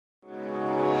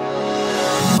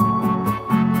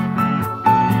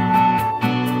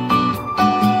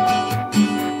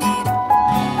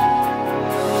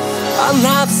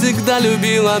Она всегда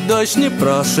любила дождь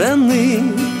непрошенный,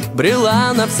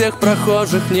 брела на всех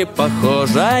прохожих не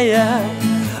похожая.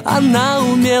 Она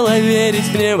умела верить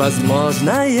в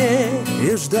невозможное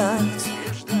и ждать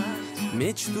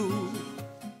мечту.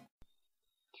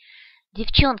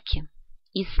 Девчонки,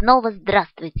 и снова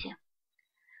здравствуйте!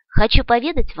 Хочу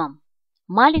поведать вам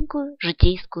маленькую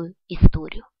житейскую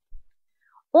историю.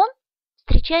 Он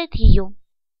встречает ее,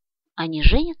 они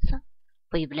женятся,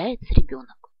 появляется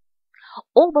ребенок.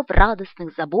 Оба в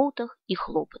радостных заботах и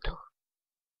хлопотах.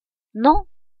 Но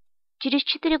через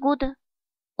 4 года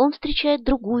он встречает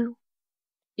другую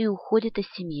и уходит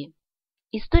из семьи.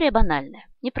 История банальная,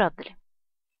 не правда ли?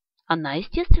 Она,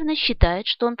 естественно, считает,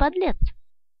 что он подлец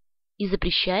и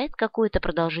запрещает какое-то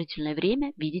продолжительное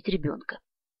время видеть ребенка,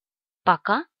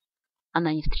 пока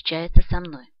она не встречается со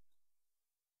мной.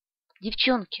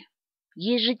 Девчонки,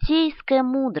 есть житейская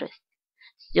мудрость.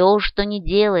 Все, что не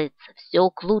делается, все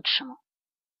к лучшему.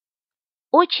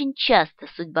 Очень часто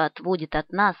судьба отводит от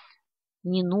нас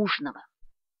ненужного.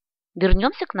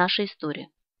 Вернемся к нашей истории.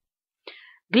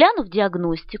 Глянув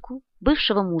диагностику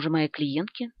бывшего мужа моей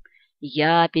клиентки,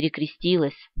 я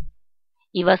перекрестилась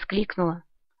и воскликнула: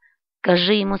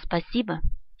 «Скажи ему спасибо,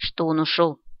 что он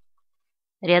ушел».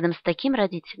 Рядом с таким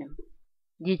родителем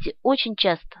дети очень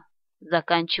часто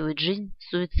заканчивают жизнь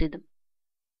суицидом.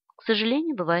 К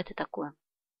сожалению, бывает и такое.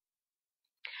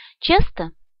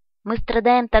 Часто мы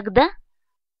страдаем тогда,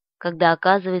 когда,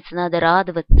 оказывается, надо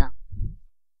радоваться.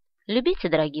 Любите,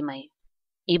 дорогие мои,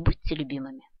 и будьте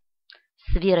любимыми.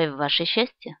 С верой в ваше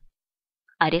счастье.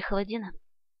 Орехова Дина.